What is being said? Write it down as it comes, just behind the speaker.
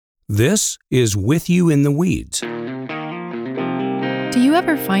This is With You in the Weeds. Do you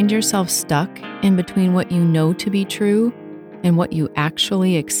ever find yourself stuck in between what you know to be true and what you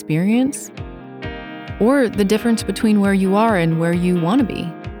actually experience? Or the difference between where you are and where you want to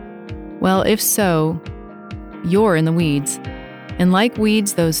be? Well, if so, you're in the weeds. And like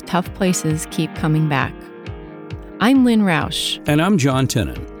weeds, those tough places keep coming back. I'm Lynn Rausch. And I'm John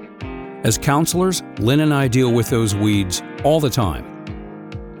Tennant. As counselors, Lynn and I deal with those weeds all the time.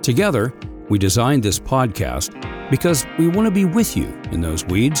 Together, we designed this podcast because we want to be with you in those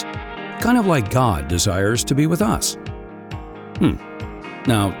weeds, kind of like God desires to be with us.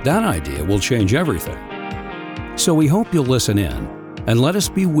 Now, that idea will change everything. So we hope you'll listen in and let us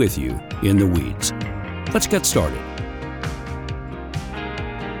be with you in the weeds. Let's get started.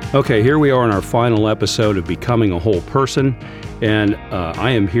 Okay, here we are in our final episode of Becoming a Whole Person, and I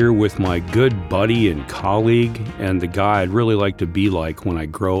am here with my good buddy and colleague and the guy I'd really like to be like when I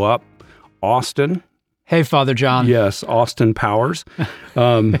grow up, Austin. Hey, Father John. Yes, Austin Powers.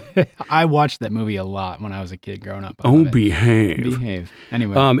 I watched that movie a lot when I was a kid growing up. Behave.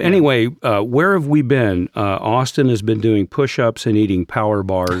 Anyway, where have we been? Austin has been doing push-ups and eating power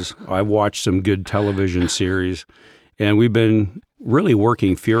bars. I've watched some good television series, and we've been really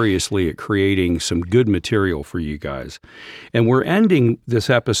working furiously at creating some good material for you guys. And we're ending this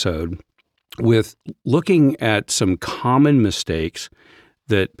episode with looking at some common mistakes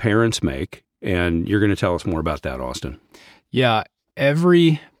that parents make. And you're going to tell us more about that, Austin. Yeah,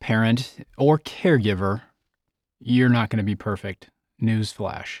 every parent or caregiver, you're not going to be perfect.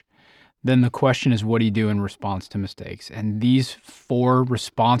 Newsflash. Then the question is, what do you do in response to mistakes? And these 4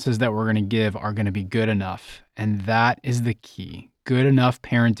 responses that we're going to give are going to be good enough. And that is the key. Good enough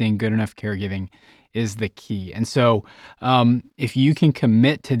parenting, good enough caregiving is the key. And so if you can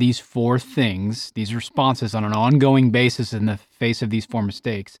commit to these 4 things, these responses on an ongoing basis in the face of these 4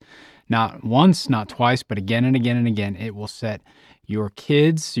 mistakes, not once, not twice, but again and again and again, it will set your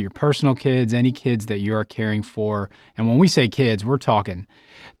kids, your personal kids, any kids that you are caring for. And when we say kids, we're talking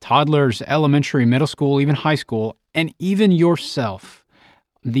toddlers, elementary, middle school, even high school, and even yourself.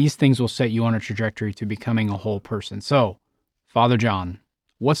 These things will set you on a trajectory to becoming a whole person. So, Father John,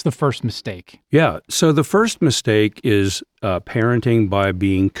 what's the first mistake? Yeah, so the first mistake is parenting by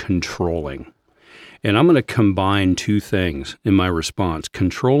being controlling. And I'm going to combine 2 things in my response,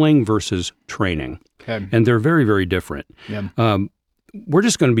 controlling versus training. Okay. And they're very, very different. Yeah. We're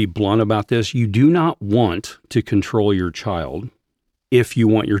just going to be blunt about this. You do not want to control your child if you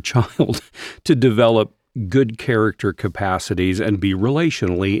want your child to develop good character capacities and be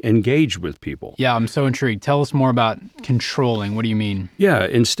relationally engaged with people. Yeah, I'm so intrigued. Tell us more about controlling. What do you mean? Yeah,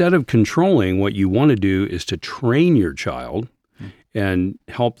 instead of controlling, what you want to do is to train your child and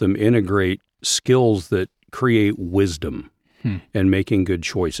help them integrate skills that create wisdom and making good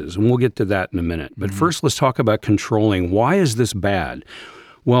choices. And we'll get to that in a minute. But first, let's talk about controlling. Why is this bad?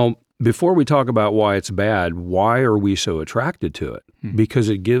 Well, before we talk about why it's bad, why are we so attracted to it? Because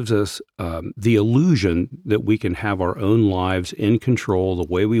it gives us the illusion that we can have our own lives in control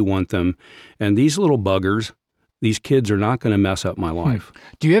the way we want them. And these little buggers, these kids are not going to mess up my life.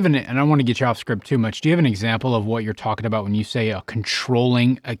 Do you have and I don't want to get you off script too much, do you have an example of what you're talking about when you say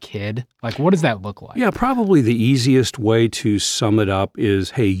controlling a kid? Like, what does that look like? Yeah, probably the easiest way to sum it up is,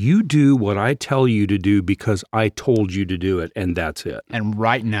 hey, you do what I tell you to do because I told you to do it, and that's it. And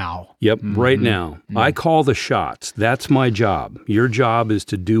right now. Yep, right now. I call the shots. That's my job. Your job is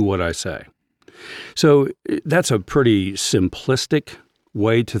to do what I say. So that's a pretty simplistic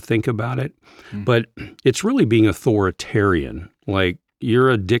way to think about it, but it's really being authoritarian. Like, you're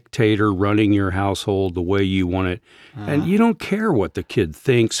a dictator running your household the way you want it, and you don't care what the kid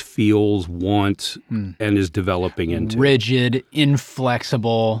thinks, feels, wants, and is developing into. Rigid,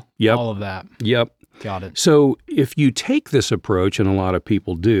 inflexible, all of that. Yep. Got it. So if you take this approach, and a lot of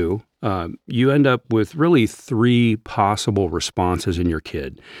people do, you end up with really 3 possible responses in your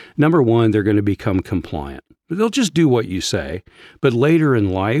kid. Number 1, they're going to become compliant. They'll just do what you say. But later in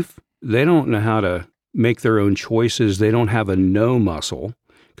life, they don't know how to make their own choices. They don't have a no muscle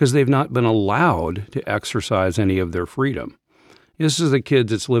because they've not been allowed to exercise any of their freedom. This is the kid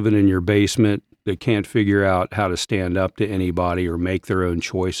that's living in your basement that can't figure out how to stand up to anybody or make their own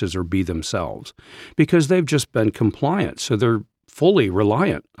choices or be themselves because they've just been compliant. So they're fully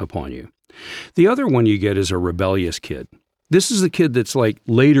reliant upon you. The other one you get is a rebellious kid. This is the kid that's like,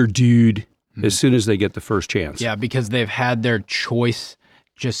 later, dude, as soon as they get the first chance. Yeah, because they've had their choice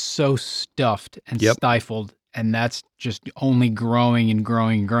just so stuffed and stifled, and that's just only growing and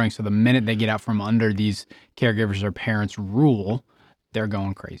growing and growing. So the minute they get out from under these caregivers or parents' rule, they're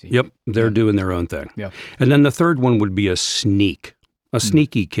going crazy. Yep, they're doing their own thing. Yeah. And then the third one would be a sneak. a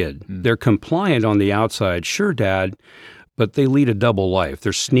sneaky kid. They're compliant on the outside. Sure, Dad, but they lead a double life.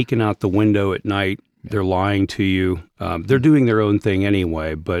 They're sneaking out the window at night. They're lying to you. They're doing their own thing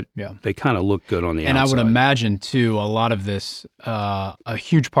anyway, but they kind of look good on the outside. And I would imagine, too, a lot of this, a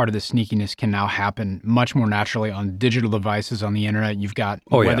huge part of this sneakiness can now happen much more naturally on digital devices on the internet. You've got,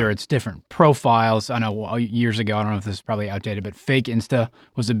 whether it's different profiles. I know years ago, I don't know if this is probably outdated, but fake Insta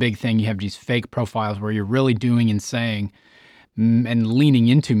was a big thing. You have these fake profiles where you're really doing and saying and leaning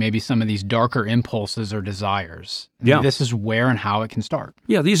into maybe some of these darker impulses or desires. Yeah. This is where and how it can start.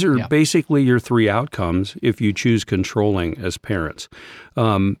 Yeah, these are basically your three outcomes if you choose controlling as parents.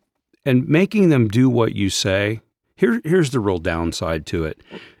 And making them do what you say, here's the real downside to it.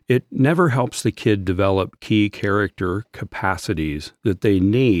 It never helps the kid develop key character capacities that they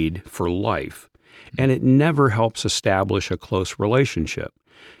need for life. And it never helps establish a close relationship.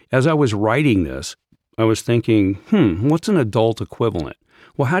 As I was writing this, I was thinking, what's an adult equivalent?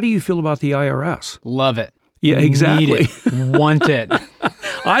 Well, how do you feel about the IRS? Love it. Yeah, exactly. Need it. Want it.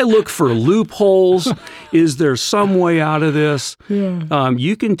 I look for loopholes. Is there some way out of this? Yeah.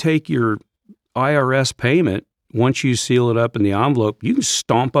 You can take your IRS payment, once you seal it up in the envelope, you can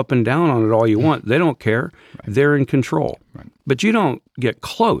stomp up and down on it all you want. They don't care. Right. They're in control. Right. But you don't get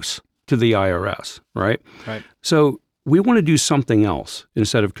close to the IRS, right? Right. So we want to do something else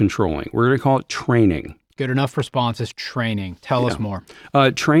instead of controlling. We're going to call it training. Good enough response is training. Tell us more.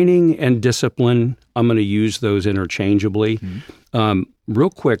 Training and discipline, I'm going to use those interchangeably. Real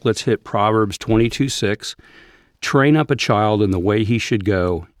quick, let's hit Proverbs 22:6. Train up a child in the way he should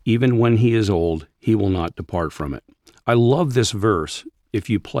go. Even when he is old, he will not depart from it. I love this verse if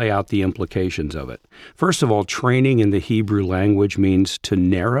you play out the implications of it. First of all, training in the Hebrew language means to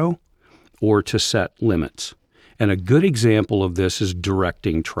narrow or to set limits. And a good example of this is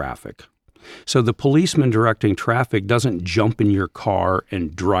directing traffic. So the policeman directing traffic doesn't jump in your car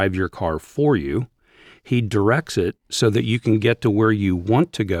and drive your car for you. He directs it so that you can get to where you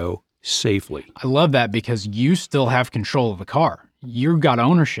want to go safely. I love that because you still have control of the car. You've got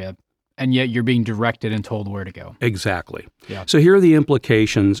ownership, and yet you're being directed and told where to go. Exactly. Yeah. So here are the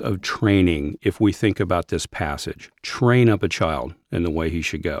implications of training if we think about this passage. Train up a child in the way he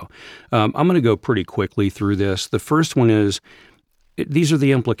should go. I'm going to go pretty quickly through this. The first one is, these are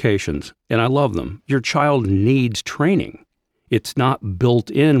the implications, and I love them. Your child needs training. It's not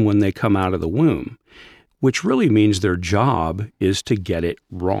built in when they come out of the womb, which really means their job is to get it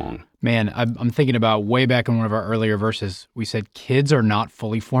wrong. Man, I'm thinking about way back in one of our earlier verses, we said kids are not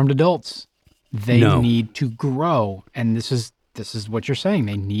fully formed adults. They need to grow, and this is what you're saying.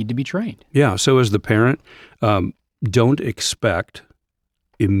 They need to be trained. Yeah, so as the parent, don't expect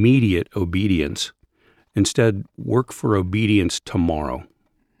immediate obedience. Instead, work for obedience tomorrow.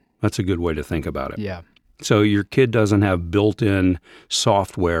 That's a good way to think about it. Yeah. So your kid doesn't have built-in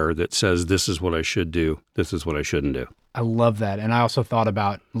software that says, this is what I should do, this is what I shouldn't do. I love that. And I also thought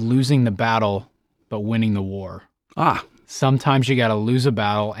about losing the battle, but winning the war. Sometimes you got to lose a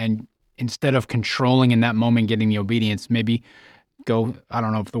battle, and instead of controlling in that moment, getting the obedience, maybe go, I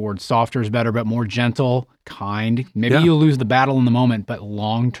don't know if the word softer is better, but more gentle, kind. Maybe you'll lose the battle in the moment, but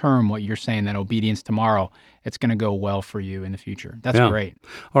long-term, what you're saying, that obedience tomorrow, it's going to go well for you in the future. That's great.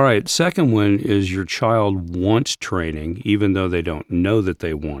 All right. Second one is your child wants training, even though they don't know that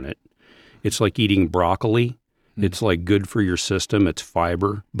they want it. It's like eating broccoli. It's like good for your system. It's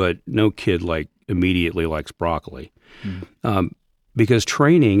fiber, but no kid immediately likes broccoli. Because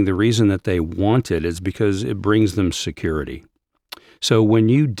training, the reason that they want it is because it brings them security. So when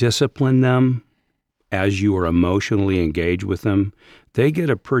you discipline them as you are emotionally engaged with them, they get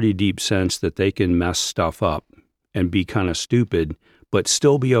a pretty deep sense that they can mess stuff up and be kind of stupid, but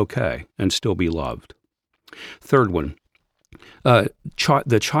still be okay and still be loved. Third one,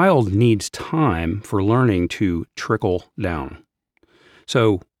 the child needs time for learning to trickle down.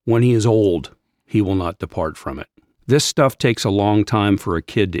 So when he is old, he will not depart from it. This stuff takes a long time for a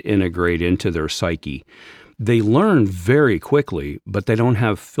kid to integrate into their psyche. They learn very quickly, but they don't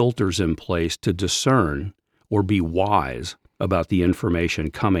have filters in place to discern or be wise about the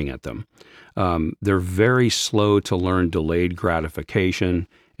information coming at them. They're very slow to learn delayed gratification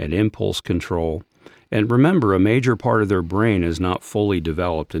and impulse control. And remember, a major part of their brain is not fully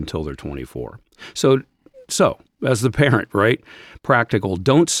developed until they're 24. So as the parent, right? Practical.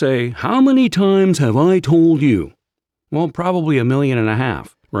 Don't say, how many times have I told you? Well, probably 1.5 million,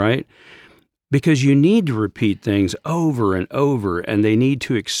 right? Because you need to repeat things over and over, and they need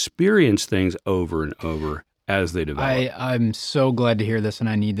to experience things over and over as they develop. I'm so glad to hear this, and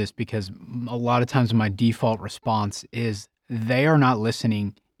I need this because a lot of times my default response is they are not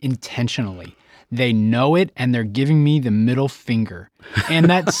listening intentionally. They know it, and they're giving me the middle finger. And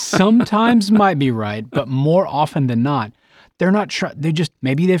that sometimes might be right, but more often than not, they're not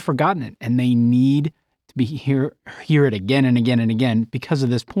maybe they've forgotten it, and they need to hear it again and again and again because of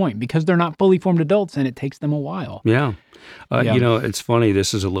this point, because they're not fully formed adults, and it takes them a while. Yeah. It's funny,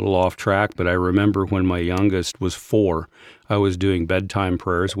 this is a little off track, but I remember when my youngest was 4, I was doing bedtime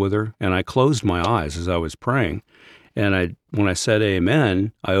prayers with her, and I closed my eyes as I was praying. And when I said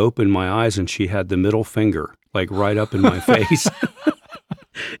amen, I opened my eyes and she had the middle finger, like right up in my face.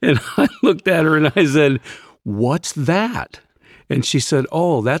 And I looked at her and I said, "What's that?" And she said,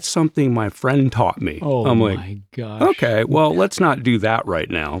 "Oh, that's something my friend taught me." Oh, I'm like, my gosh. Okay, well, let's not do that right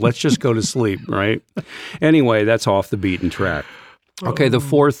now. Let's just go to sleep, right? Anyway, that's off the beaten track. Okay, the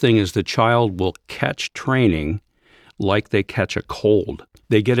fourth thing is the child will catch training like they catch a cold.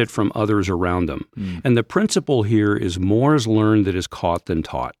 They get it from others around them. And the principle here is more is learned that is caught than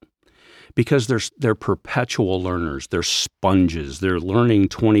taught. Because they're perpetual learners. They're sponges. They're learning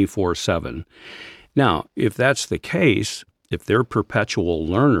 24/7. Now, if that's the case, if they're perpetual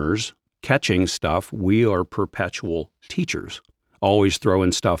learners catching stuff, we are perpetual teachers, always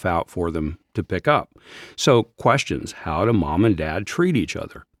throwing stuff out for them to pick up. So questions, how do mom and dad treat each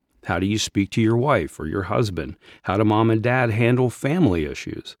other? How do you speak to your wife or your husband? How do mom and dad handle family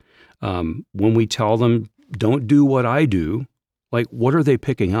issues? When we tell them, don't do what I do, like what are they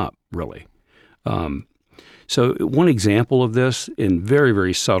picking up, really? So one example of this in very,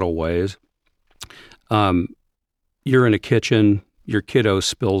 very subtle ways, you're in a kitchen, your kiddo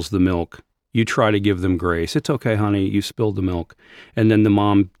spills the milk. You try to give them grace. It's okay, honey, you spilled the milk. And then the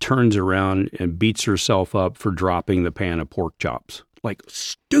mom turns around and beats herself up for dropping the pan of pork chops. Like,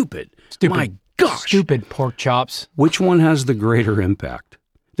 stupid. My gosh. Stupid pork chops. Which one has the greater impact?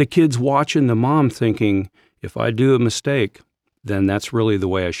 The kid's watching the mom thinking, if I do a mistake, then that's really the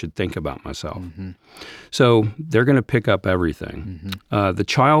way I should think about myself. Mm-hmm. So they're going to pick up everything. Mm-hmm. The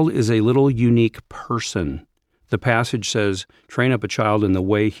child is a little unique person. The passage says, train up a child in the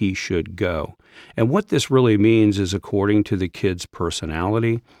way he should go. And what this really means is according to the kid's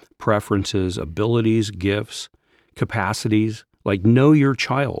personality, preferences, abilities, gifts, capacities, like know your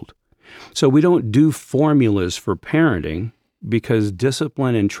child. So we don't do formulas for parenting because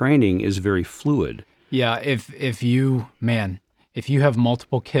discipline and training is very fluid. Yeah, if you have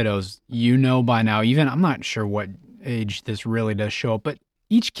multiple kiddos, you know by now, even I'm not sure what age this really does show up, but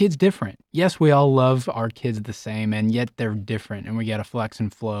each kid's different. Yes, we all love our kids the same, and yet they're different, and we got to flex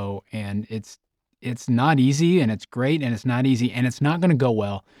and flow, and it's not easy, and it's great, and it's not easy, and it's not going to go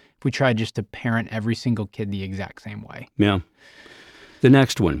well if we try just to parent every single kid the exact same way. Yeah. The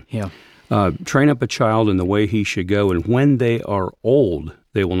next one. Yeah. Train up a child in the way he should go, and when they are old,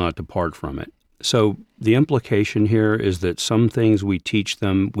 they will not depart from it. So the implication here is that some things we teach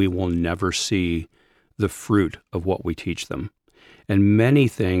them, we will never see the fruit of what we teach them. And many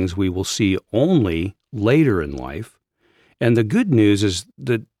things we will see only later in life. And the good news is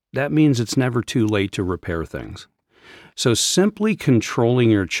that means it's never too late to repair things. So simply controlling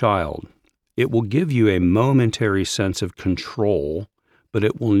your child, it will give you a momentary sense of control, but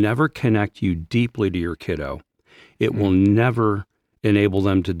it will never connect you deeply to your kiddo. It will never enable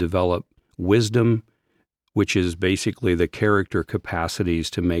them to develop wisdom, which is basically the character capacities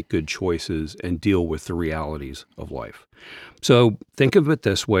to make good choices and deal with the realities of life. So think of it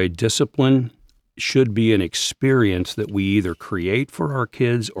this way. Discipline should be an experience that we either create for our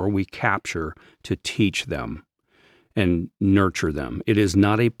kids or we capture to teach them and nurture them. It is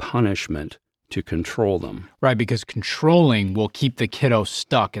not a punishment to control them. Right, because controlling will keep the kiddo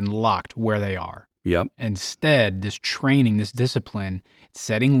stuck and locked where they are. Yep. Instead, this training, this discipline,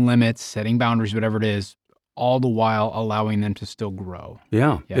 setting limits, setting boundaries, whatever it is, all the while allowing them to still grow.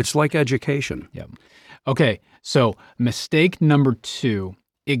 Yeah. It's like education. Yep. Okay, so mistake number 2,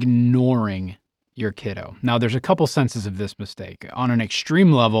 ignoring your kiddo. Now, there's a couple senses of this mistake. On an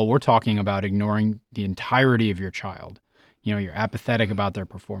extreme level, we're talking about ignoring the entirety of your child. You know, you're apathetic about their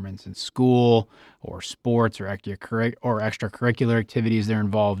performance in school or sports or extracurricular activities they're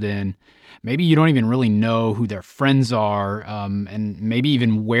involved in. Maybe you don't even really know who their friends are, and maybe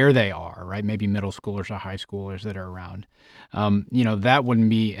even where they are, right? Maybe middle schoolers or high schoolers that are around. That wouldn't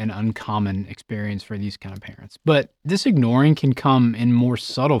be an uncommon experience for these kind of parents. But this ignoring can come in more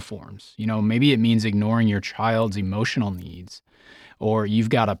subtle forms. Maybe it means ignoring your child's emotional needs, or you've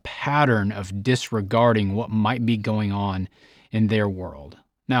got a pattern of disregarding what might be going on in their world.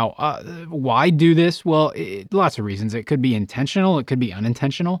 Now, why do this? Well, lots of reasons. It could be intentional. It could be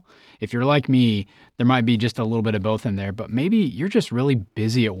unintentional. If you're like me, there might be just a little bit of both in there, but maybe you're just really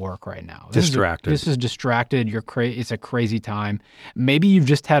busy at work right now. Distracted. This is distracted. It's a crazy time. Maybe you've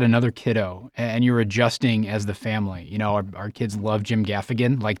just had another kiddo and you're adjusting as the family. You know, our kids love Jim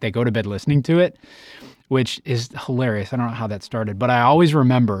Gaffigan. Like, they go to bed listening to it, which is hilarious. I don't know how that started, but I always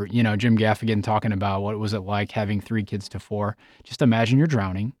remember, Jim Gaffigan talking about what was it like having 3 kids to 4. Just imagine you're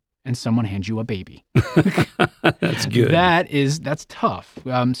drowning and someone hands you a baby. That's good. That's tough.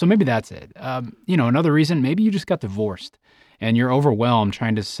 So maybe that's it. Another reason, maybe you just got divorced and you're overwhelmed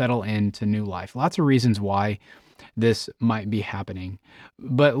trying to settle into new life. Lots of reasons why this might be happening.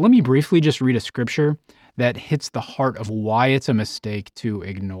 But let me briefly just read a scripture that hits the heart of why it's a mistake to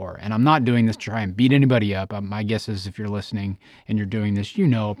ignore. And I'm not doing this to try and beat anybody up. My guess is if you're listening and you're doing this,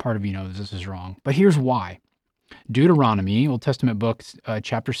 part of you knows this is wrong. But here's why. Deuteronomy, Old Testament book,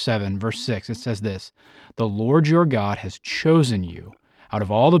 chapter 7, verse 6, it says this: "The Lord your God has chosen you out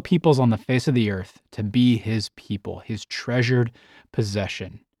of all the peoples on the face of the earth to be his people, his treasured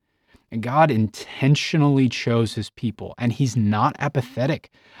possession." And God intentionally chose his people, and he's not apathetic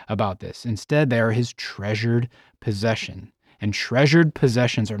about this. Instead, they are his treasured possession. And treasured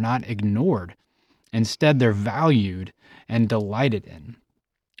possessions are not ignored. Instead, they're valued and delighted in.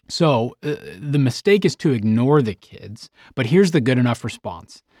 So the mistake is to ignore the kids, but here's the good enough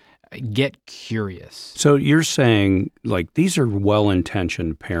response. Get curious. So you're saying, like, these are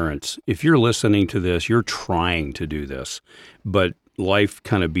well-intentioned parents. If you're listening to this, you're trying to do this, but life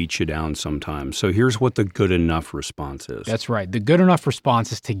kind of beats you down sometimes. So here's what the good enough response is. That's right. The good enough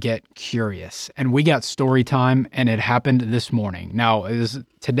response is to get curious. And we got story time, and it happened this morning. Now,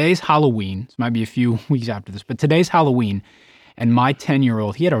 today's Halloween. This might be a few weeks after this, but today's Halloween. And my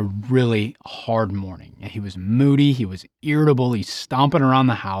 10-year-old, he had a really hard morning. He was moody. He was irritable. He's stomping around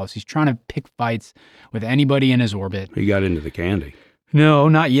the house. He's trying to pick fights with anybody in his orbit. He got into the candy. No,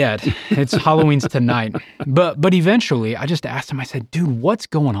 not yet. It's Halloween's tonight. But eventually, I just asked him, I said, "Dude, what's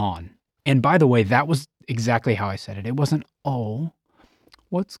going on?" And by the way, that was exactly how I said it. It wasn't, "Oh,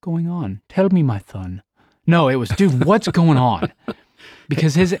 what's going on? Tell me, my son." No, it was, "Dude, what's going on?"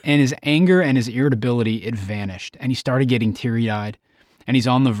 Because his anger and his irritability, it vanished. And he started getting teary-eyed. And he's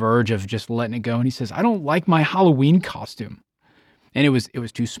on the verge of just letting it go. And he says, "I don't like my Halloween costume." And it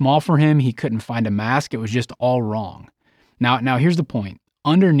was too small for him. He couldn't find a mask. It was just all wrong. Now here's the point.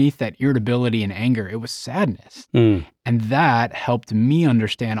 Underneath that irritability and anger, it was sadness. And that helped me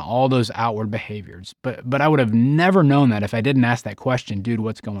understand all those outward behaviors. But I would have never known that if I didn't ask that question, "Dude,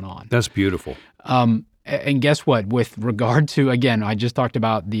 what's going on?" That's beautiful. And guess what? With regard to, again, I just talked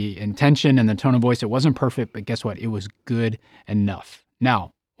about the intention and the tone of voice. It wasn't perfect, but guess what? It was good enough.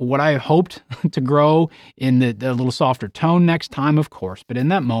 Now, what I hoped to grow in the little softer tone next time, of course. But in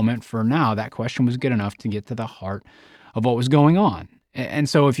that moment, for now, that question was good enough to get to the heart of what was going on. And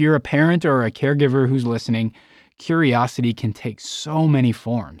so if you're a parent or a caregiver who's listening, curiosity can take so many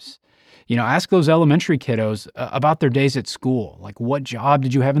forms. Ask those elementary kiddos about their days at school. Like, what job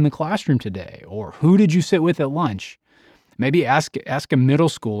did you have in the classroom today? Or who did you sit with at lunch? Maybe ask a middle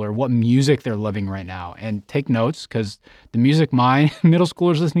schooler what music they're loving right now, and take notes, because the music my middle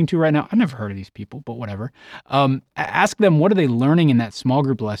schooler's listening to right now, I've never heard of these people, but whatever. Ask them, what are they learning in that small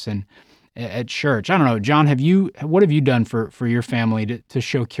group lesson at church? I don't know. John, what have you done for your family to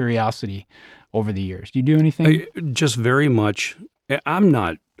show curiosity over the years? Do you do anything? Just very much.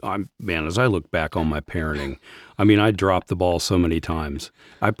 Man, as I look back on my parenting, I dropped the ball so many times.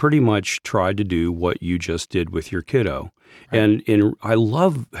 I pretty much tried to do what you just did with your kiddo. Right. And I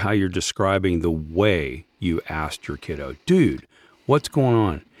love how you're describing the way you asked your kiddo, "Dude, what's going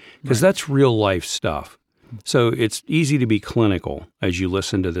on?" Because that's real life stuff. So it's easy to be clinical as you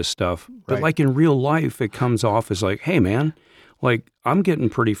listen to this stuff. But like in real life, it comes off as like, "Hey, man, like, I'm getting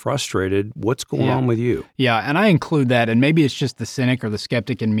pretty frustrated. What's going on with you?" Yeah, and I include that, and maybe it's just the cynic or the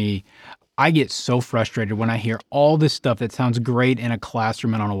skeptic in me. I get so frustrated when I hear all this stuff that sounds great in a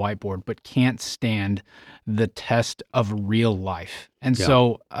classroom and on a whiteboard, but can't stand the test of real life. And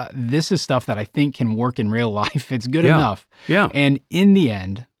so this is stuff that I think can work in real life. It's good enough. Yeah. And in the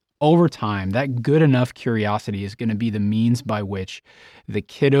end, over time, that good enough curiosity is going to be the means by which the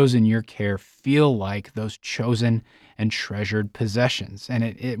kiddos in your care feel like those chosen and treasured possessions. And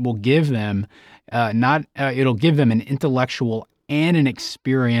it will give them it'll give them an intellectual and an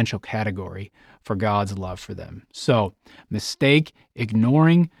experiential category for God's love for them. So, mistake,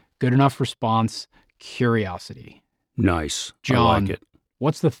 ignoring, good enough response, curiosity. Nice. John, I like it.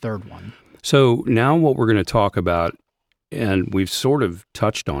 What's the third one? So now what we're going to talk about, and we've sort of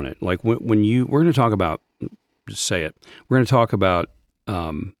touched on it, like we're going to talk about, just say it, we're going to talk about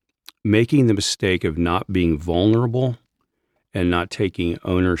making the mistake of not being vulnerable and not taking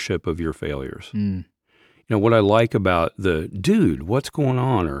ownership of your failures. Mm. You know, what I like about the, dude, what's going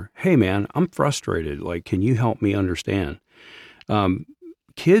on? Or, hey, man, I'm frustrated. Like, can you help me understand?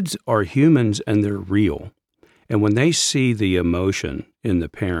 Kids are humans and they're real. And when they see the emotion in the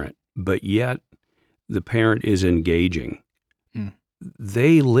parent, but yet the parent is engaging,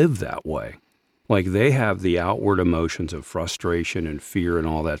 they live that way. Like, they have the outward emotions of frustration and fear and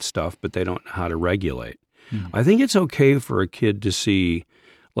all that stuff, but they don't know how to regulate. I think it's okay for a kid to see,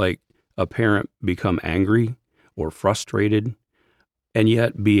 like, a parent become angry or frustrated and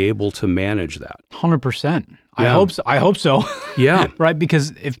yet be able to manage that. 100%. I Yeah. hope so. I hope so. Yeah. Right?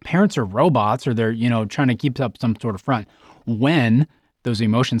 Because if parents are robots or they're, trying to keep up some sort of front, when those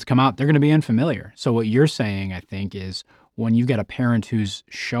emotions come out, they're going to be unfamiliar. So what you're saying, I think, is when you get a parent who's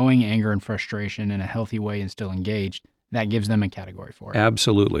showing anger and frustration in a healthy way and still engaged, that gives them a category for it.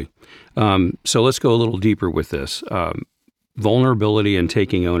 Absolutely. So let's go a little deeper with this. Vulnerability and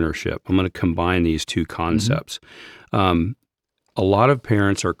taking ownership. I'm going to combine these two concepts. A lot of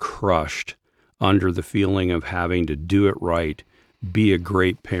parents are crushed under the feeling of having to do it right, be a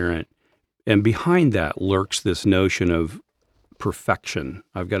great parent. And behind that lurks this notion of perfection.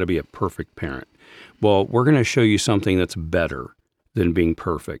 I've got to be a perfect parent. Well, we're going to show you something that's better than being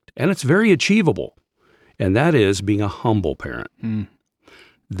perfect. And it's very achievable. And that is being a humble parent.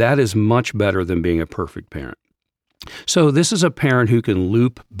 That is much better than being a perfect parent. So this is a parent who can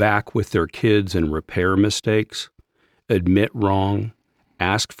loop back with their kids and repair mistakes, admit wrong,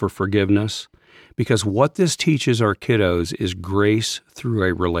 ask for forgiveness, because what this teaches our kiddos is grace through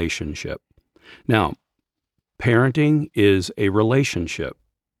a relationship. Now, parenting is a relationship.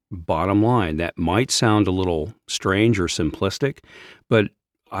 Bottom line, that might sound a little strange or simplistic, but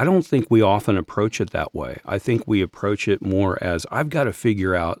I don't think we often approach it that way. I think we approach it more as, I've got to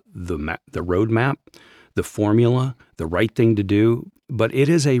figure out the roadmap, the formula, the right thing to do, but it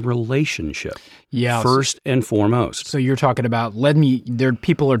is a relationship. Yeah. First and foremost. So you're talking about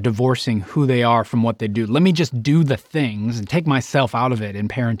people are divorcing who they are from what they do. Let me just do the things and take myself out of it in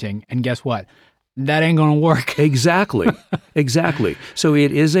parenting. And guess what? That ain't going to work. Exactly. Exactly. So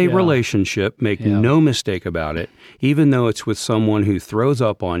it is a relationship. Make no mistake about it. Even though it's with someone who throws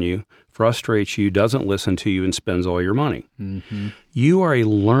up on you, frustrates you, doesn't listen to you, and spends all your money. You are a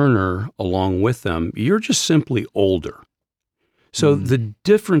learner along with them. You're just simply older. So the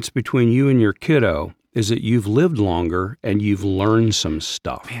difference between you and your kiddo is that you've lived longer and you've learned some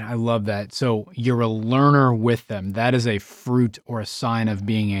stuff. Man, I love that. So you're a learner with them. That is a fruit or a sign of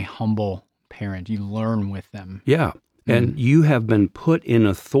being a humble parent. You learn with them. Yeah. And you have been put in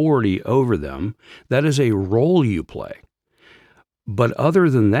authority over them. That is a role you play. But other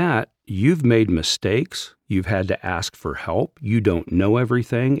than that, you've made mistakes. You've had to ask for help. You don't know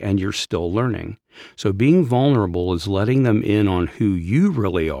everything, and you're still learning. So being vulnerable is letting them in on who you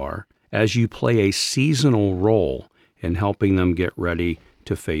really are as you play a seasonal role in helping them get ready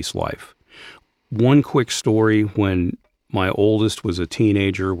to face life. One quick story: when my oldest was a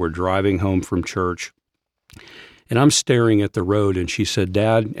teenager, we're driving home from church, and I'm staring at the road, and she said,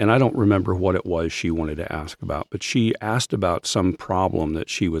 "Dad," and I don't remember what it was she wanted to ask about, but she asked about some problem that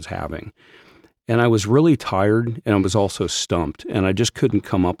she was having. And I was really tired, and I was also stumped, and I just couldn't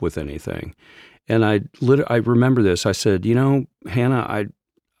come up with anything. And I remember this. I said, "Hannah,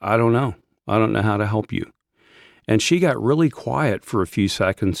 I don't know. I don't know how to help you." And she got really quiet for a few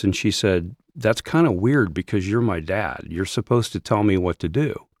seconds, and she said, "That's kind of weird because you're my dad. You're supposed to tell me what to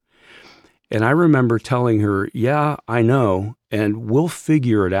do." And I remember telling her, "Yeah, I know, and we'll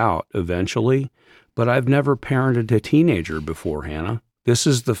figure it out eventually, but I've never parented a teenager before, Hannah. This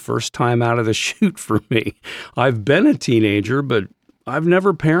is the first time out of the chute for me. I've been a teenager, but I've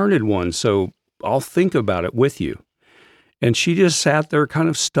never parented one, so I'll think about it with you." And she just sat there kind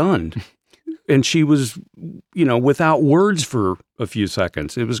of stunned. And she was, without words for a few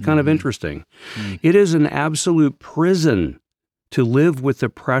seconds. It was kind of interesting. It is an absolute prison to live with the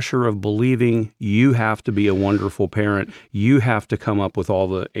pressure of believing you have to be a wonderful parent. You have to come up with all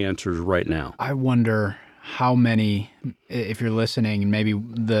the answers right now. I wonder how many, if you're listening, and maybe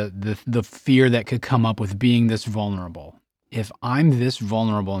the fear that could come up with being this vulnerable. If I'm this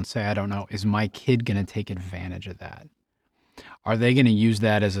vulnerable and say, I don't know, is my kid going to take advantage of that? Are they going to use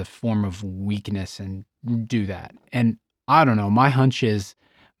that as a form of weakness and do that? And I don't know. My hunch is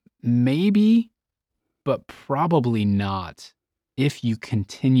maybe, but probably not, if you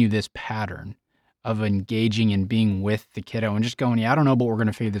continue this pattern of engaging and being with the kiddo and just going, "Yeah, I don't know, but we're going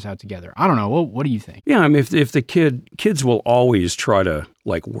to figure this out together." I don't know. What do you think? Yeah, I mean, if the kids will always try to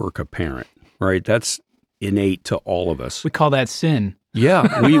work a parent, right? That's innate to all of us. We call that sin.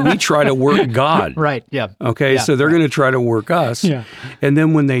 Yeah, we try to work God. Right. Yeah. Okay, Yeah, so they're right. going to try to work us. Yeah. And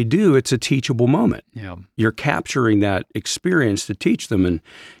then when they do, it's a teachable moment. Yeah. You're capturing that experience to teach them. And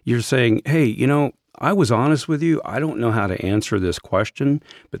you're saying, hey, I was honest with you. I don't know how to answer this question,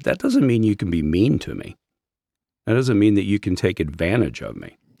 but that doesn't mean you can be mean to me. That doesn't mean that you can take advantage of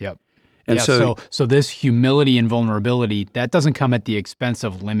me. Yep. And so this humility and vulnerability, that doesn't come at the expense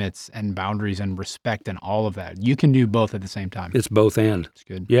of limits and boundaries and respect and all of that. You can do both at the same time. it's both and. It's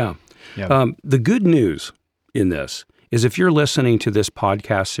good. Yeah. Yeah. The good news in this is if you're listening to this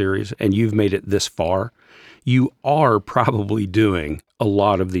podcast series and you've made it this far, you are probably doing a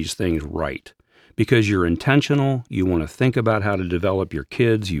lot of these things right because you're intentional. You want to think about how to develop your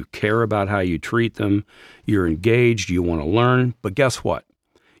kids. You care about how you treat them. You're engaged. You want to learn. But guess what?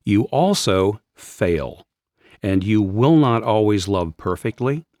 You also fail, and you will not always love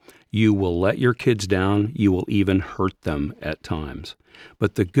perfectly. You will let your kids down. You will even hurt them at times.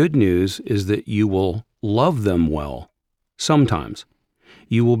 But the good news is that you will love them well sometimes.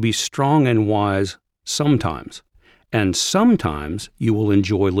 You will be strong and wise sometimes. And sometimes you will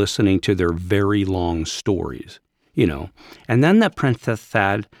enjoy listening to their very long stories. And then the princess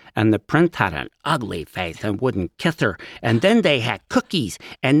said, and the prince had an ugly face and wouldn't kiss her. And then they had cookies,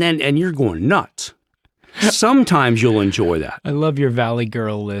 and you're going nuts. Sometimes you'll enjoy that. I love your Valley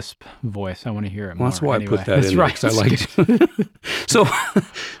Girl lisp voice. I want to hear it more. Well, that's why anyway. I put that in right. there, 'cause I like it.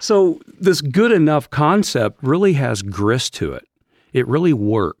 So this good enough concept really has grist to it. It really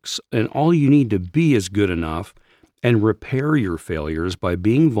works. And all you need to be is good enough and repair your failures by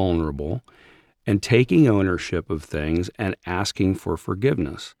being vulnerable and taking ownership of things and asking for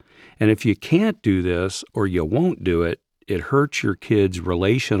forgiveness. And if you can't do this or you won't do it, it hurts your kids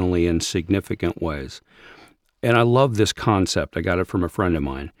relationally in significant ways. And I love this concept. I got it from a friend of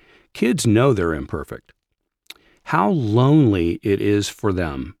mine. Kids know they're imperfect. How lonely it is for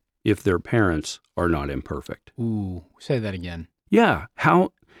them if their parents are not imperfect. Ooh, say that again. Yeah,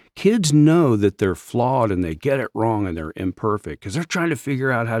 how kids know that they're flawed and they get it wrong and they're imperfect because they're trying to figure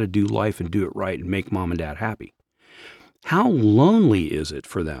out how to do life and do it right and make mom and dad happy. How lonely is it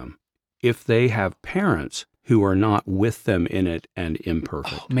for them if they have parents who are not with them in it and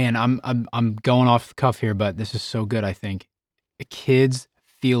imperfect? Oh, man, I'm going off the cuff here, but this is so good, I think. Kids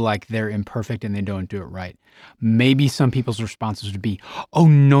feel like they're imperfect and they don't do it right. Maybe some people's responses would be, oh,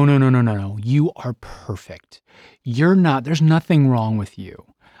 no, you are perfect. You're not, there's nothing wrong with you.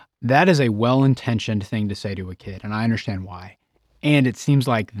 That is a well-intentioned thing to say to a kid, and I understand why. And it seems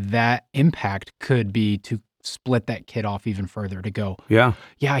like that impact could be to split that kid off even further, to go, Yeah.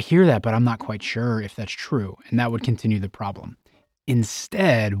 I hear that, but I'm not quite sure if that's true. And that would continue the problem.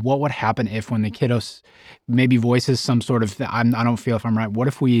 Instead, what would happen if when the kiddo maybe voices some sort of, I don't feel if I'm right, what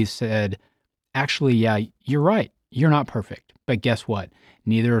if we said, actually, yeah, you're right. You're not perfect. But guess what?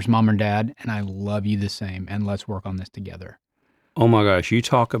 Neither is mom or dad, and I love you the same, and let's work on this together. Oh my gosh, you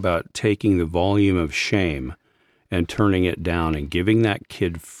talk about taking the volume of shame and turning it down and giving that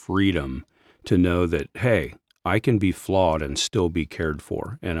kid freedom to know that, hey, I can be flawed and still be cared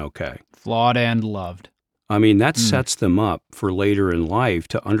for and okay. Flawed and loved. I mean, that sets them up for later in life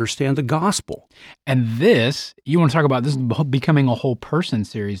to understand the gospel. And this, you want to talk about this becoming a whole person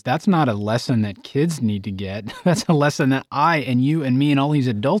series. That's not a lesson that kids need to get. That's a lesson that I and you and me and all these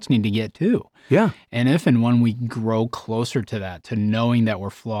adults need to get too. Yeah. And if and when we grow closer to that, to knowing that we're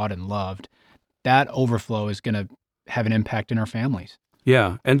flawed and loved, that overflow is going to have an impact in our families.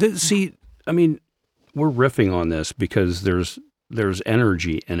 Yeah. And see, I mean, we're riffing on this because there's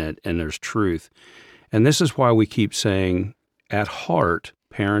energy in it and there's truth. And this is why we keep saying, at heart,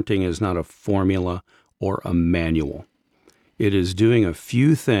 parenting is not a formula or a manual. It is doing a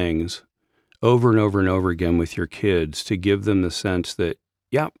few things over and over and over again with your kids to give them the sense that,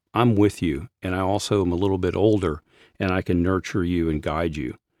 yeah, I'm with you. And I also am a little bit older and I can nurture you and guide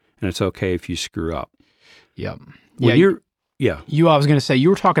you. And it's okay if you screw up. Yep. I was going to say, you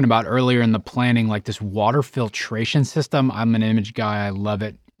were talking about earlier in the planning, like this water filtration system. I'm an image guy. I love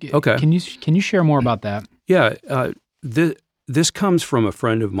it. Okay. Can you share more about that? Yeah. This comes from a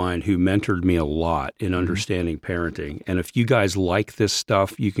friend of mine who mentored me a lot in understanding parenting. And if you guys like this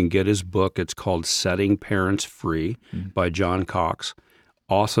stuff, you can get his book. It's called Setting Parents Free by John Cox.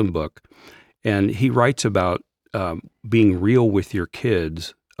 Awesome book. And he writes about being real with your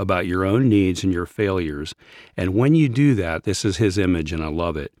kids, about your own needs and your failures. And when you do that, this is his image and I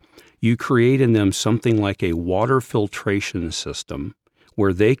love it, you create in them something like a water filtration system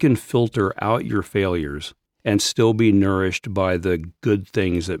where they can filter out your failures and still be nourished by the good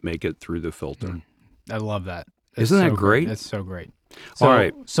things that make it through the filter. I love that. Isn't that great? That's so great. All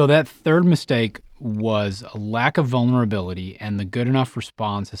right. So that third mistake was a lack of vulnerability, and the good enough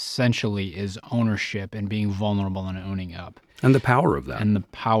response essentially is ownership and being vulnerable and owning up. And the power of that. And the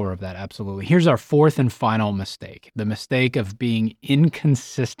power of that, absolutely. Here's our fourth and final mistake, the mistake of being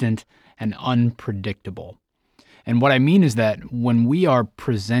inconsistent and unpredictable. And what I mean is that when we are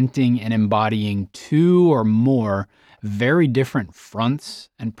presenting and embodying two or more very different fronts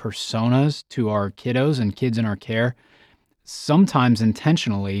and personas to our kiddos and kids in our care, sometimes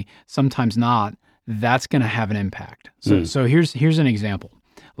intentionally, sometimes not, that's going to have an impact. So here's an example.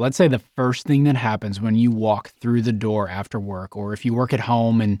 Let's say the first thing that happens when you walk through the door after work, or if you work at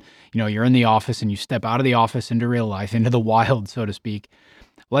home and you're in the office and you step out of the office into real life, into the wild, so to speak.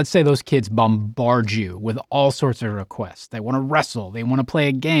 Let's say those kids bombard you with all sorts of requests. They want to wrestle, they want to play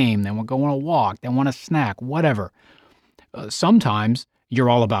a game, they want to go on a walk, they want a snack, whatever. Sometimes you're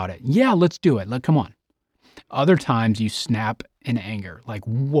all about it. Yeah, let's do it. Come on. Other times you snap in anger, like,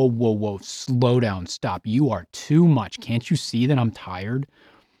 whoa, slow down, stop. You are too much. Can't you see that I'm tired?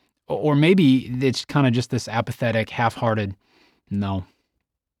 Or maybe it's kind of just this apathetic, half-hearted, no,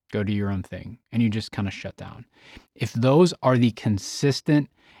 go do your own thing. And you just kind of shut down. If those are the consistent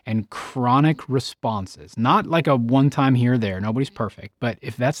and chronic responses, not like a one-time here or there, nobody's perfect, but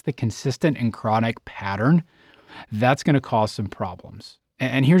if that's the consistent and chronic pattern, that's going to cause some problems.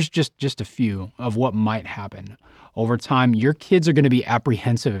 And here's just a few of what might happen. Over time, your kids are going to be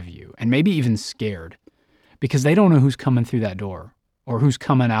apprehensive of you and maybe even scared because they don't know who's coming through that door or who's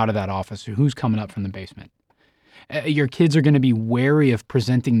coming out of that office or who's coming up from the basement. Your kids are going to be wary of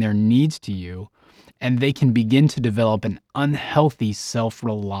presenting their needs to you, and they can begin to develop an unhealthy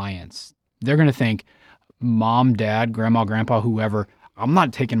self-reliance. They're going to think, mom, dad, grandma, grandpa, whoever, I'm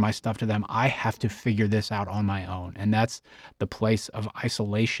not taking my stuff to them. I have to figure this out on my own. And that's the place of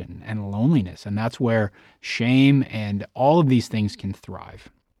isolation and loneliness. And that's where shame and all of these things can thrive.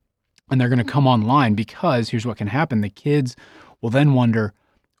 And they're going to come online because here's what can happen. The kids will then wonder,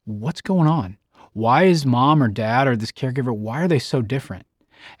 what's going on? Why is mom or dad or this caregiver, why are they so different?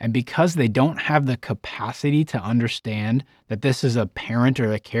 And because they don't have the capacity to understand that this is a parent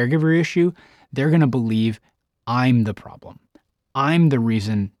or a caregiver issue, they're going to believe I'm the problem. I'm the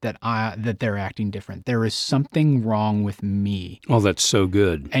reason that they're acting different. There is something wrong with me. Oh, that's so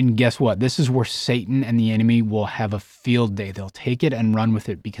good. And guess what? This is where Satan and the enemy will have a field day. They'll take it and run with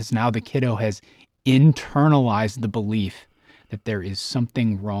it because now the kiddo has internalized the belief that there is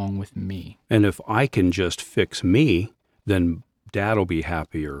something wrong with me. And if I can just fix me, then dad will be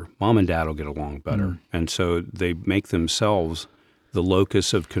happier. Mom and dad will get along better. And so they make themselves the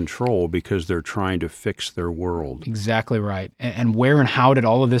locus of control because they're trying to fix their world. Exactly right. And where and how did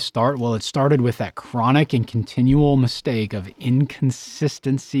all of this start? Well, it started with that chronic and continual mistake of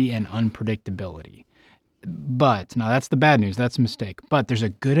inconsistency and unpredictability. But, now that's the bad news, that's a mistake. But there's a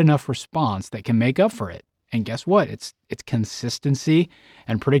good enough response that can make up for it. And guess what? It's consistency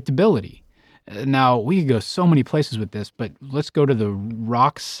and predictability. Now, we could go so many places with this, but let's go to the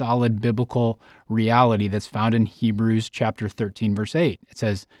rock-solid biblical reality that's found in Hebrews chapter 13, verse 8. It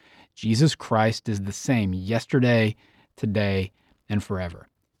says, Jesus Christ is the same yesterday, today, and forever.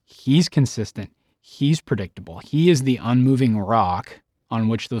 He's consistent. He's predictable. He is the unmoving rock on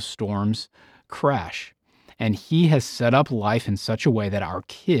which those storms crash. And he has set up life in such a way that our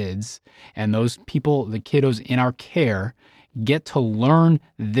kids and those people, the kiddos in our care, get to learn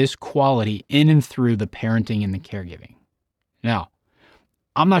this quality in and through the parenting and the caregiving. Now,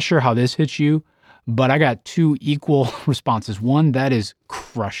 I'm not sure how this hits you, but I got two equal responses. One, that is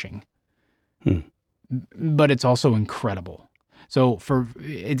crushing, but it's also incredible. So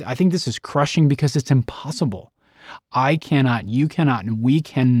I think this is crushing because it's impossible. I cannot, you cannot, and we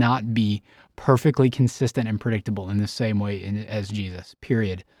cannot be perfectly consistent and predictable in the same way as Jesus,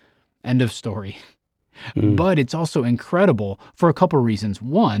 period. End of story. But it's also incredible for a couple of reasons.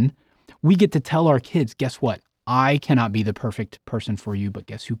 One, we get to tell our kids, guess what? I cannot be the perfect person for you, but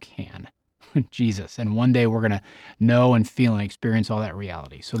guess who can? Jesus. And one day we're going to know and feel and experience all that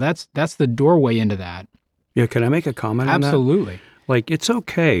reality. So that's the doorway into that. Yeah, can I make a comment on that? Absolutely. Like, it's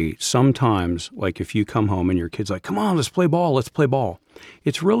okay sometimes, like if you come home and your kid's like, come on, let's play ball.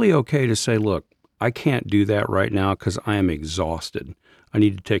 It's really okay to say, look, I can't do that right now because I am exhausted. I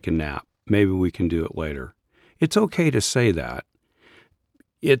need to take a nap. Maybe we can do it later. It's okay to say that.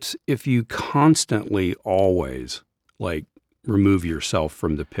 It's if you constantly always remove yourself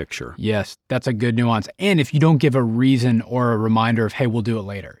from the picture. Yes, that's a good nuance. And if you don't give a reason or a reminder of, hey, we'll do it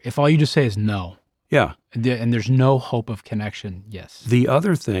later. If all you just say is no. Yeah. And there's no hope of connection, yes. The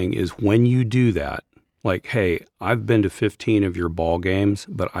other thing is when you do that, like, hey, I've been to 15 of your ball games,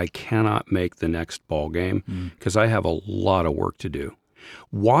 but I cannot make the next ball game because I have a lot of work to do.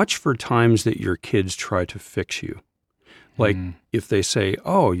 Watch for times that your kids try to fix you. Like if they say,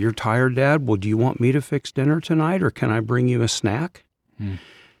 "Oh, you're tired, Dad? Well, do you want me to fix dinner tonight, or can I bring you a snack?"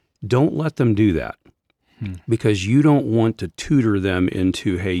 Don't let them do that, because you don't want to tutor them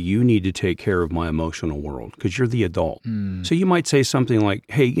into, "Hey, you need to take care of my emotional world," because you're the adult. So you might say something like,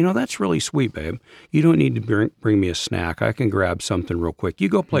 "Hey, that's really sweet, babe. You don't need to bring me a snack. I can grab something real quick. You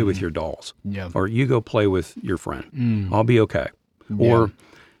go play with your dolls, or you go play with your friend. I'll be okay." Or,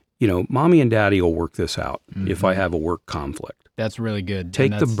 Mommy and Daddy will work this out if I have a work conflict. That's really good.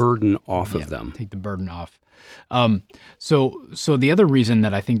 Take the burden off of them. Take the burden off. So the other reason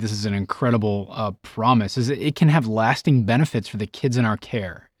that I think this is an incredible promise is it can have lasting benefits for the kids in our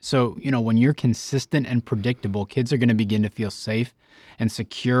care. So, when you're consistent and predictable, kids are going to begin to feel safe and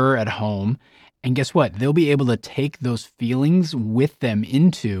secure at home. And guess what? They'll be able to take those feelings with them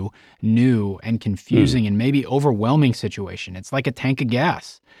into new and confusing and maybe overwhelming situation. It's like a tank of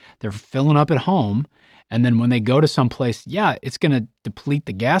gas. They're filling up at home. And then when they go to someplace, it's going to deplete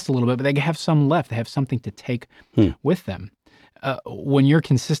the gas a little bit, but they have some left. They have something to take with them. When you're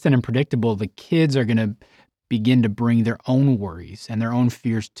consistent and predictable, the kids are going to begin to bring their own worries and their own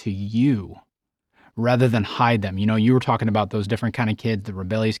fears to you rather than hide them. You were talking about those different kind of kids, the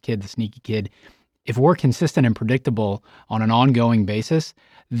rebellious kid, the sneaky kid. If we're consistent and predictable on an ongoing basis,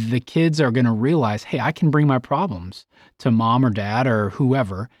 the kids are going to realize, hey, I can bring my problems to mom or dad or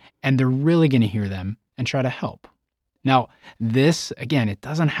whoever, and they're really going to hear them and try to help. Now, this, again, it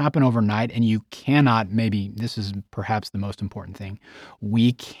doesn't happen overnight, and you cannot, maybe this is perhaps the most important thing,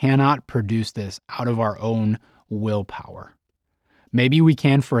 we cannot produce this out of our own willpower. Maybe we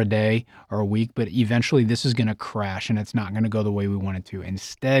can for a day or a week, but eventually this is going to crash and it's not going to go the way we want it to.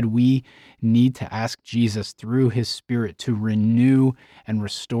 Instead, we need to ask Jesus through his Spirit to renew and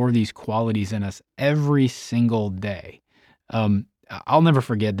restore these qualities in us every single day. I'll never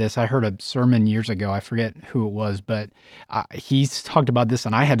forget this. I heard a sermon years ago. I forget who it was, but he talked about this,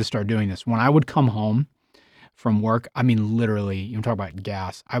 and I had to start doing this. When I would come home from work, I mean, literally, you talk about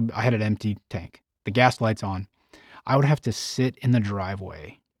gas. I had an empty tank. The gas light's on. I would have to sit in the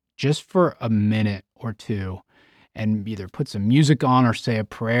driveway just for a minute or two and either put some music on or say a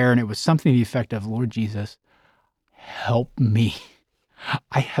prayer. And it was something to the effect of, Lord Jesus, help me.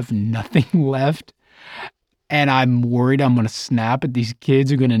 I have nothing left. And I'm worried I'm going to snap at these kids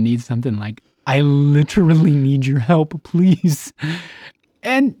who are going to need something. Like, I literally need your help, please.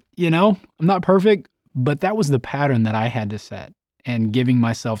 And, I'm not perfect, but that was the pattern that I had to set, and giving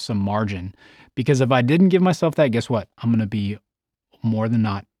myself some margin. Because if I didn't give myself that, guess what? I'm going to be more than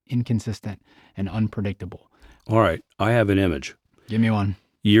not inconsistent and unpredictable. All right. I have an image. Give me one.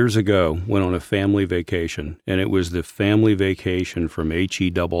 Years ago, went on a family vacation, and it was the family vacation from HE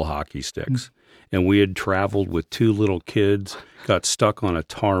double hockey sticks. And we had traveled with 2 little kids, got stuck on a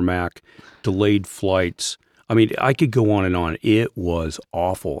tarmac, delayed flights. I mean, I could go on and on. It was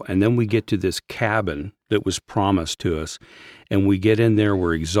awful. And then we get to this cabin that was promised to us, and we get in there,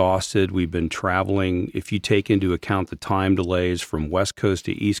 we're exhausted. We've been traveling. If you take into account the time delays from West Coast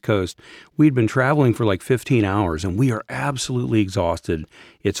to East Coast, we'd been traveling for like 15 hours, and we are absolutely exhausted.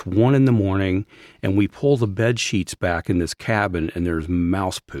 It's 1 a.m, and we pull the bed sheets back in this cabin, and there's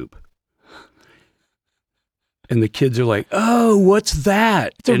mouse poop. And the kids are like, "Oh, what's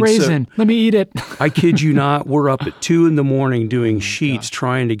that?" It's a raisin. Let me eat it. I kid you not. We're up at 2 a.m. doing sheets,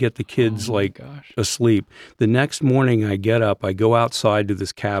 trying to get the kids asleep. The next morning I get up, I go outside to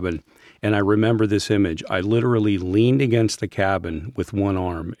this cabin, and I remember this image. I literally leaned against the cabin with one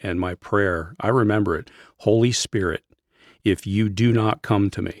arm, and my prayer, I remember it, Holy Spirit, if you do not come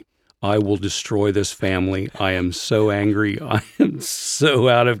to me, I will destroy this family. I am so angry. I am so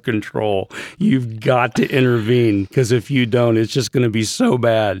out of control. You've got to intervene, because if you don't, it's just going to be so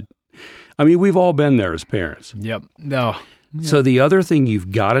bad. I mean, we've all been there as parents. Yep. No. So the other thing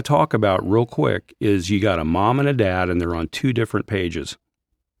you've got to talk about real quick is you got a mom and a dad, and they're on 2 different pages.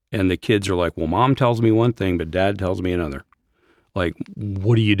 And the kids are like, well, mom tells me one thing, but dad tells me another. Like,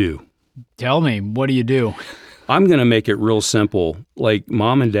 what do you do? Tell me, what do you do? I'm going to make it real simple. Like,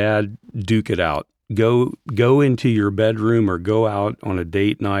 mom and dad, duke it out. Go into your bedroom or go out on a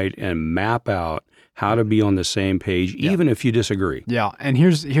date night and map out how to be on the same page, even if you disagree. Yeah. And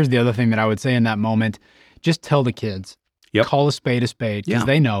here's the other thing that I would say in that moment. Just tell the kids. Call a spade, because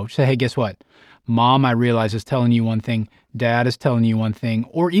they know. Say, hey, guess what? Mom, I realize, is telling you one thing. Dad is telling you one thing.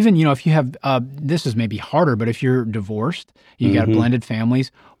 Or even, if you have, this is maybe harder, but if you're divorced, you got blended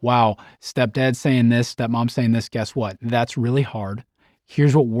families. Wow, stepdad's saying this, stepmom's saying this. Guess what? That's really hard.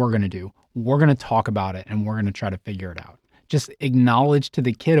 Here's what we're going to do. We're going to talk about it, and we're going to try to figure it out. just acknowledge to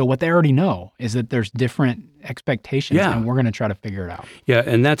the kiddo what they already know, is that there's different expectations, and we're going to try to figure it out. Yeah,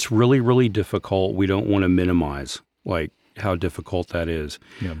 and that's really, really difficult. We don't want to minimize like how difficult that is.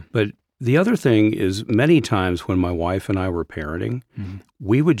 Yeah. But the other thing is, many times when my wife and I were parenting,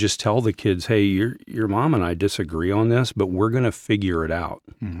 we would just tell the kids, hey, your mom and I disagree on this, but we're going to figure it out.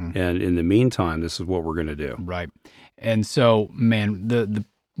 And in the meantime, this is what we're going to do. Right. And so, man,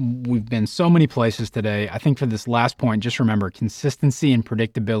 we've been so many places today. I think for this last point, just remember consistency and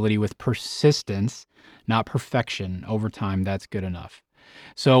predictability with persistence, not perfection over time. That's good enough.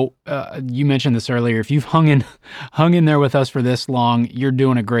 So you mentioned this earlier. If you've hung in there with us for this long, you're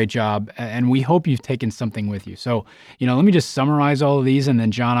doing a great job, and we hope you've taken something with you. So, let me just summarize all of these, and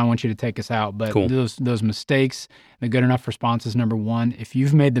then John, I want you to take us out. But cool. those mistakes, the good enough response is number one. If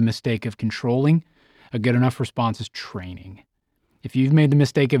you've made the mistake of controlling, a good enough response is training. If you've made the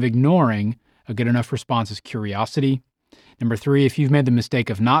mistake of ignoring, a good enough response is curiosity. Number three, if you've made the mistake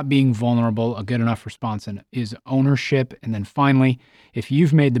of not being vulnerable, a good enough response is ownership. And then finally, if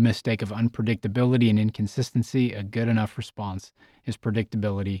you've made the mistake of unpredictability and inconsistency, a good enough response is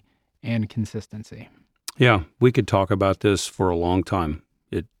predictability and consistency. Yeah, we could talk about this for a long time.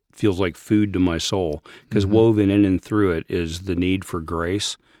 It feels like food to my soul, because woven in and through it is the need for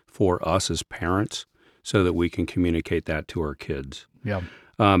grace for us as parents so that we can communicate that to our kids. Yeah.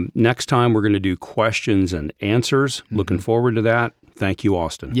 Next time, we're going to do questions and answers. Looking forward to that. Thank you,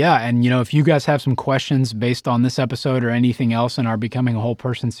 Austin. Yeah, and if you guys have some questions based on this episode or anything else in our Becoming a Whole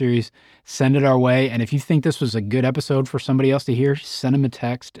Person series, send it our way. And if you think this was a good episode for somebody else to hear, send them a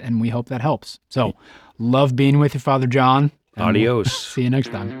text, and we hope that helps. So, love being with you, Father John. Adios. We'll see you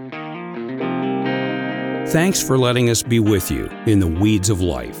next time. Thanks for letting us be with you in the weeds of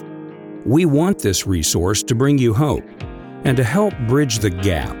life. We want this resource to bring you hope and to help bridge the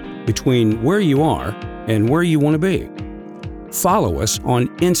gap between where you are and where you want to be. Follow us on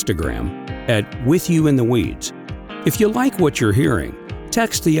Instagram at WithYouInTheWeeds. If you like what you're hearing,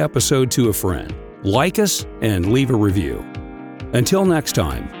 text the episode to a friend, like us, and leave a review. Until next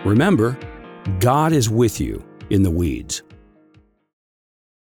time, remember, God is with you in the weeds.